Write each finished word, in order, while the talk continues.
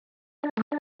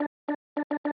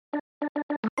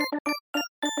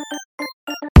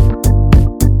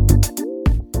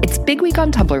Big Week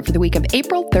on Tumblr for the week of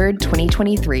April 3rd,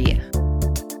 2023.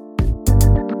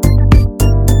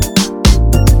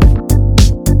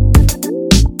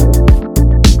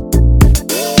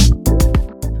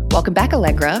 Welcome back,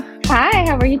 Allegra. Hi,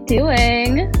 how are you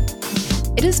doing?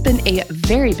 It has been a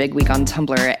very big week on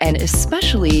Tumblr, and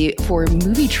especially for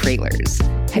movie trailers.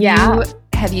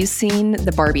 Have you seen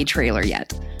the Barbie trailer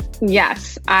yet?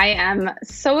 Yes, I am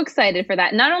so excited for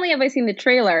that. Not only have I seen the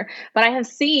trailer, but I have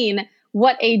seen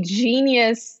what a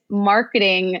genius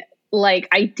marketing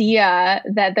idea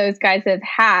that those guys have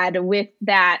had with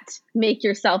that make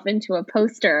yourself into a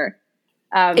poster.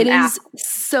 It is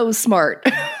so smart.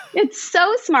 It's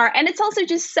so smart. And it's also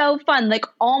just so fun. Like,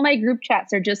 all my group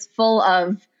chats are just full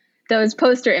of those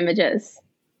poster images.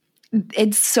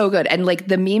 It's so good. And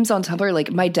the memes on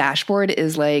Tumblr, my dashboard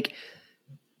is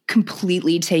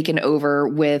completely taken over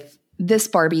with this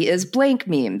Barbie is blank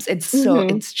memes. It's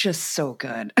just so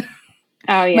good.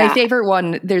 Oh, yeah. My favorite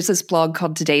one, there's this blog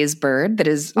called Today's Bird that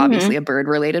is obviously a bird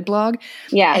related blog.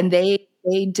 Yeah. And they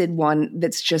did one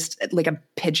that's just like a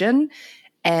pigeon.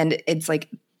 And it's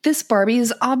this Barbie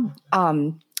is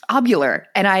ovular.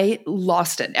 And I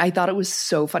lost it. I thought it was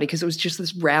so funny because it was just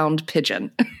this round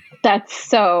pigeon. That's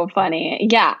so funny.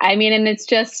 Yeah. I mean, and it's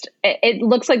just, it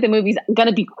looks like the movie's going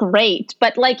to be great.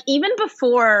 But even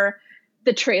before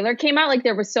the trailer came out,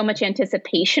 there was so much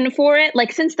anticipation for it.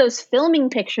 Since those filming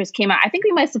pictures came out, I think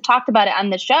we must have talked about it on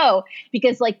the show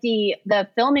because the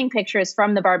filming pictures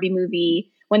from the Barbie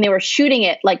movie when they were shooting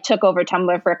it, took over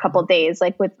Tumblr for a couple of days,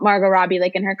 with Margot Robbie,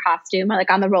 in her costume,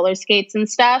 on the roller skates and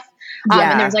stuff.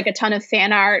 And there was a ton of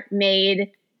fan art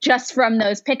made just from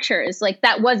those pictures.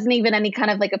 That wasn't even any kind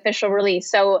of official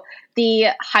release. So the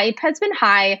hype has been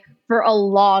high for a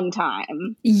long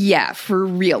time. Yeah, for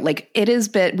real. It has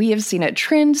been, we have seen it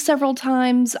trend several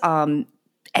times. And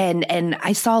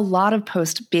I saw a lot of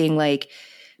posts being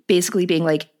basically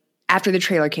being after the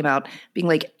trailer came out,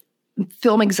 being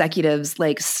film executives,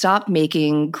 stop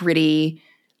making gritty,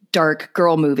 dark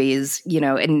girl movies,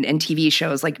 and TV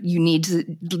shows. You need to,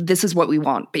 this is what we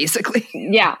want, basically.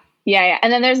 Yeah.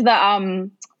 And then there's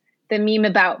the meme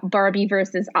about Barbie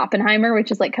versus Oppenheimer,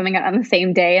 which is coming out on the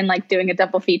same day and doing a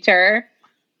double feature.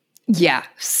 Yeah.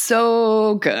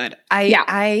 So good.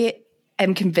 I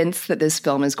am convinced that this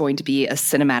film is going to be a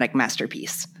cinematic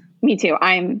masterpiece. Me too.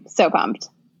 I'm so pumped.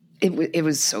 It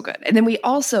was so good. And then we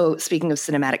also, speaking of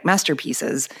cinematic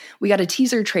masterpieces, we got a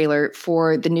teaser trailer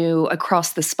for the new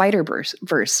Across the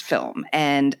Spider-Verse film.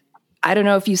 And I don't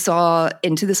know if you saw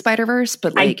Into the Spider-Verse,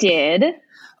 but I did.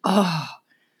 Oh,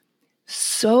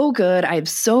 so good. I have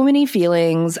so many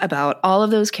feelings about all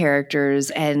of those characters.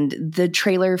 And the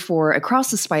trailer for Across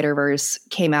the Spider-Verse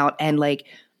came out and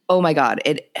oh my God,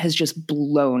 it has just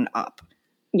blown up.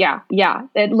 Yeah.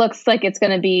 It looks like it's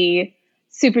going to be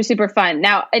super, super fun.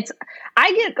 Now,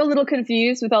 I get a little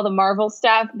confused with all the Marvel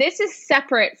stuff. This is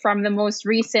separate from the most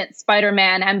recent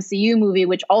Spider-Man MCU movie,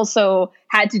 which also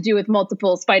had to do with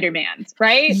multiple Spider-Mans,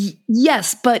 right?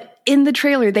 Yes, but in the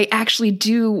trailer, they actually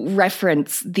do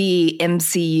reference the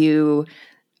MCU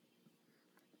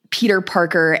Peter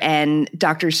Parker and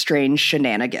Doctor Strange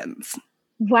shenanigans.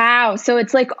 Wow. So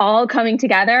it's all coming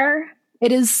together?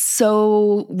 It is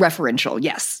so referential.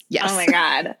 Yes. Oh my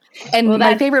God. And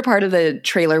my favorite part of the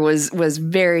trailer was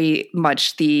very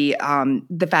much the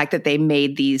fact that they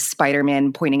made the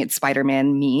Spider-Man pointing at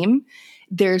Spider-Man meme.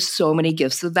 There's so many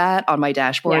gifs of that on my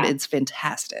dashboard. Yeah. It's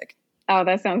fantastic. Oh,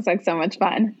 that sounds like so much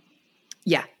fun.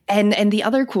 Yeah. And the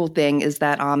other cool thing is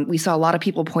that we saw a lot of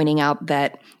people pointing out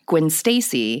that Gwen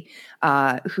Stacy,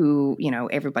 who,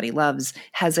 everybody loves,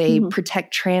 has a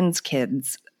Protect Trans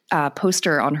Kids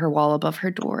poster on her wall above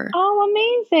her door.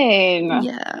 Oh, amazing.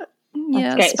 Yeah.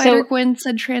 Spider-Gwen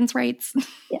said trans rights.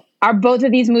 Yeah. Are both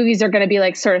of these movies are going to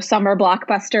be sort of summer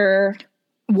blockbuster?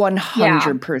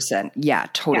 100%. Yeah,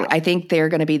 totally. Yeah. I think they're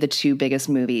going to be the two biggest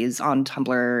movies on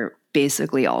Tumblr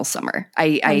basically all summer.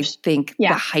 I think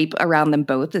the hype around them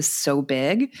both is so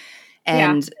big.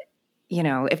 And,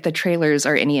 if the trailers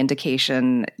are any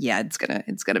indication, it's going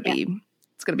to be...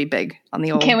 It's going to be big on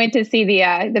the old. Can't wait to see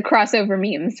the crossover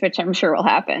memes, which I'm sure will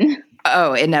happen.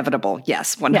 Oh, inevitable.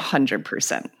 Yes, 100%.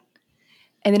 Yeah.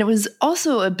 And then it was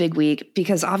also a big week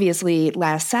because obviously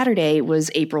last Saturday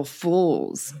was April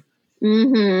Fool's.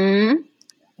 Mm-hmm.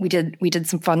 We did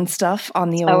some fun stuff on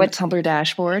the old Tumblr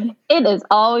dashboard. It is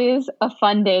always a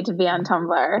fun day to be on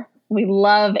Tumblr. We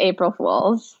love April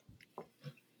Fools.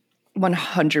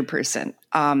 100%.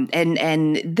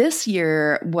 And this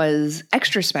year was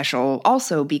extra special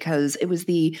also because it was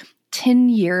the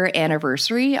 10-year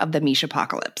anniversary of the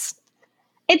Mishapocalypse.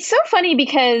 It's so funny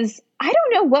because I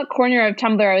don't know what corner of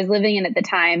Tumblr I was living in at the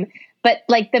time, But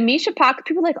like the Mishapocalypse,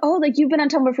 people are like, oh, like you've been on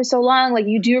Tumblr for so long. Like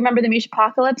you do remember the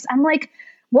Mishapocalypse? I'm like,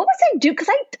 what was I do? Because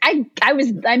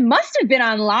I must have been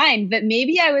online, but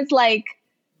maybe I was like,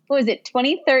 what was it,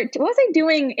 2013? What was I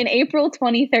doing in April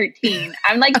 2013?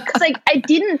 I'm like, because like I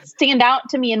didn't stand out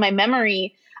to me in my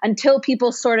memory until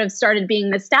people sort of started being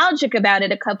nostalgic about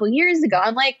it a couple years ago.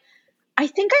 I'm like, I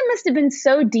think I must have been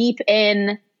so deep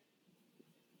in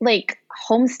like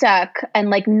Homestuck and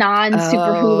like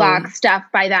non-Super Hulak stuff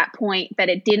by that point that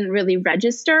it didn't really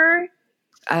register.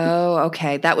 Oh,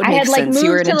 okay. That would make sense.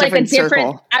 You were in a different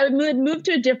circle. I would move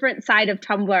to a different side of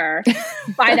Tumblr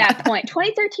by that point.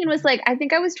 2013 was like, I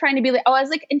think I was trying to be like, I was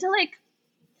like into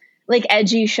like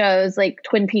edgy shows like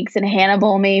Twin Peaks and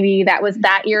Hannibal, maybe. That was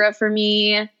that era for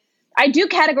me. I do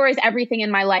categorize everything in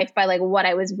my life by like what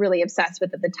I was really obsessed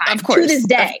with at the time. Of course. To this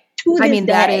day.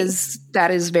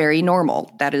 That is very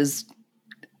normal. That is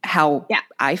how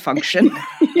I function.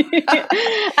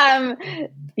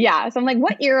 Yeah. So I'm like,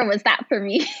 what era was that for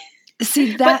me?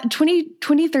 See, that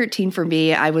 2013 for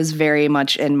me, I was very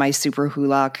much in my Super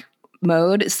Hulak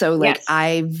mode. So like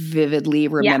I vividly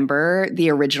remember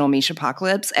the original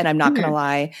Mishapocalypse, and I'm not going to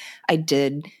lie, I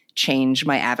did change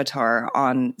my avatar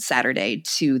on Saturday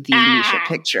to the Misha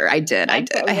picture. I did. I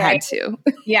had to.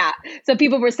 Yeah. So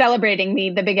people were celebrating the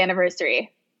big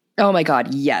anniversary. Oh my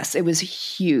God. Yes. It was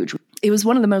huge. It was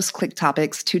one of the most clicked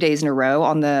topics 2 days in a row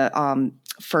on the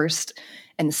first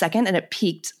and the second, and it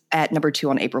peaked at number 2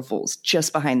 on April Fool's,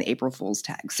 just behind the April Fool's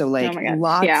tag. So like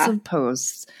lots of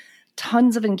posts,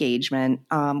 tons of engagement.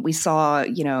 We saw,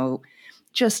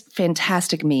 just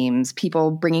fantastic memes,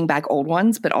 people bringing back old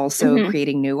ones, but also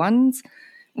creating new ones.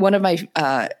 One of my,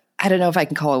 I don't know if I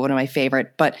can call it one of my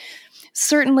favorite, but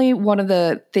certainly one of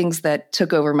the things that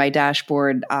took over my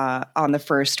dashboard on the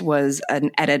first was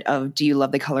an edit of Do You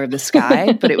Love the Color of the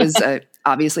Sky? But it was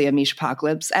obviously a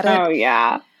Mishapocalypse edit. Oh,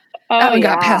 yeah. That one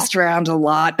got passed around a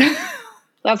lot.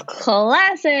 That's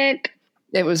classic.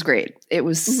 It was great. It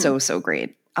was so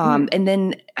great. And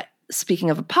then speaking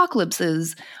of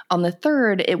apocalypses, on the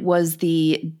 3rd, it was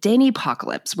the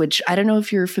Danipocalypse, which I don't know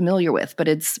if you're familiar with, but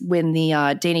it's when the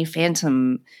Dani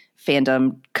Phantom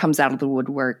fandom comes out of the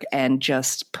woodwork and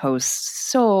just posts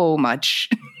so much.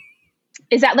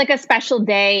 Is that like a special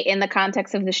day in the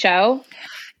context of the show?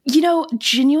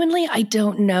 Genuinely, I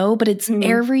don't know, but it's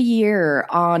every year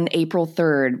on April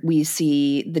 3rd, we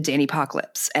see the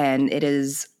Danipocalypse, and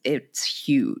it's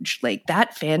huge. Like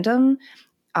that fandom,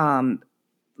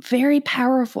 very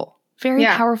powerful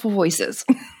voices.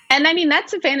 And I mean,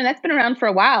 that's a fandom that's been around for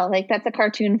a while. Like that's a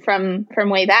cartoon from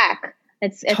way back.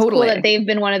 It's totally cool that they've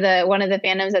been one of the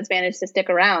fandoms that's managed to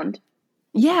stick around.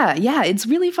 Yeah, it's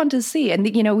really fun to see. And,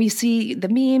 we see the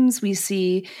memes, we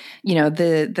see,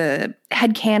 the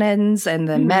headcanons and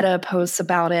the meta posts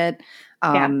about it.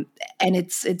 And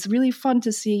it's really fun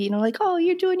to see, like, oh,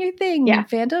 you're doing your thing,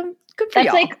 fandom. Good for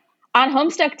y'all. That's like on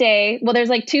Homestuck Day. Well, there's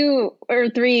like 2 or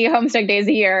 3 Homestuck days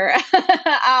a year.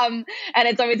 And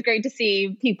it's always great to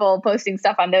see people posting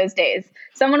stuff on those days.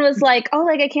 Someone was like, oh,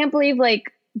 like, I can't believe,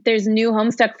 like, there's new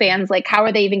Homestuck fans, like how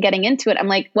are they even getting into it? I'm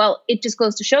like, well, it just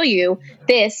goes to show you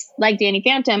this, like Dani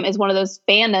Phantom is one of those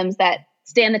fandoms that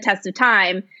stand the test of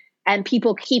time and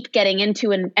people keep getting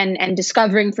into and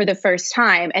discovering for the first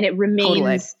time, and it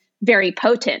remains very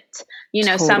potent.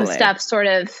 Some stuff sort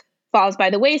of falls by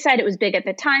the wayside. It was big at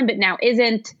the time, but now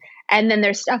isn't. And then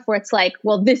there's stuff where it's like,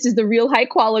 well, this is the real high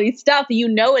quality stuff.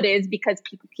 It is because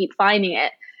people keep finding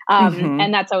it.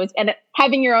 And that's always, and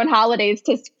having your own holidays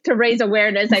to raise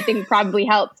awareness, I think probably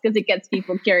helps because it gets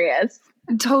people curious.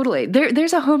 Totally.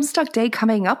 There's a Homestuck Day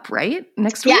coming up, right?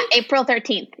 Next week? Yeah, April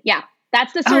 13th. Yeah.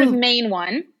 That's the sort of main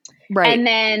one. Right. And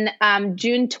then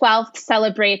June 12th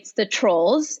celebrates the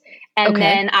Trolls. And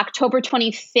then October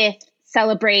 25th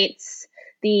celebrates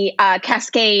the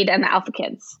Cascade and the Alpha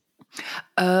Kids.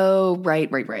 Oh, right.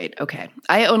 Okay.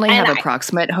 I only have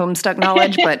approximate Homestuck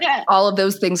knowledge, but all of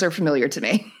those things are familiar to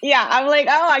me. Yeah. I'm like,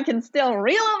 oh, I can still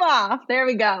reel them off. There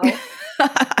we go.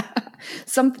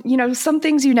 Some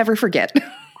things you never forget.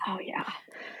 Oh,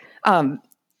 yeah.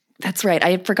 That's right.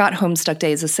 I forgot Homestuck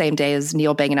Day is the same day as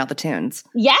Neil banging out the tunes.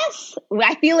 Yes.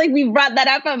 I feel like we brought that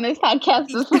up on this podcast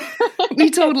before. We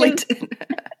totally did.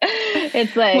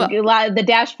 It's like the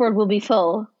dashboard will be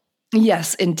full.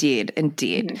 Yes, indeed.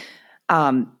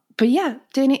 But yeah,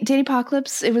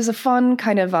 Danipocalypse, it was a fun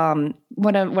kind of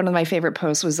one of my favorite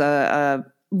posts was a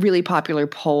really popular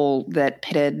poll that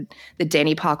pitted the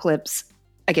Danipocalypse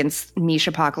against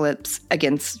Mishapocalypse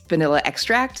against Vanilla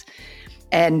Extract.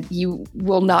 And you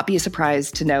will not be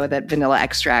surprised to know that Vanilla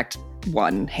Extract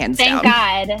won, hands down.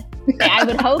 Thank God. I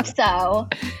would hope so.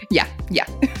 Yeah.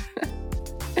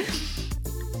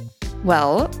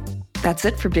 Well, that's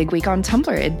it for Big Week on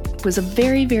Tumblr. It was a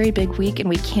very, very big week, and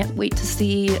we can't wait to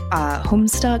see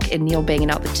Homestuck and Neil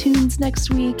banging out the tunes next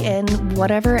week and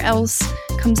whatever else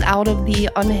comes out of the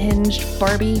unhinged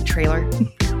Barbie trailer.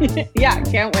 Yeah,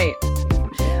 can't wait.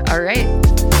 All right.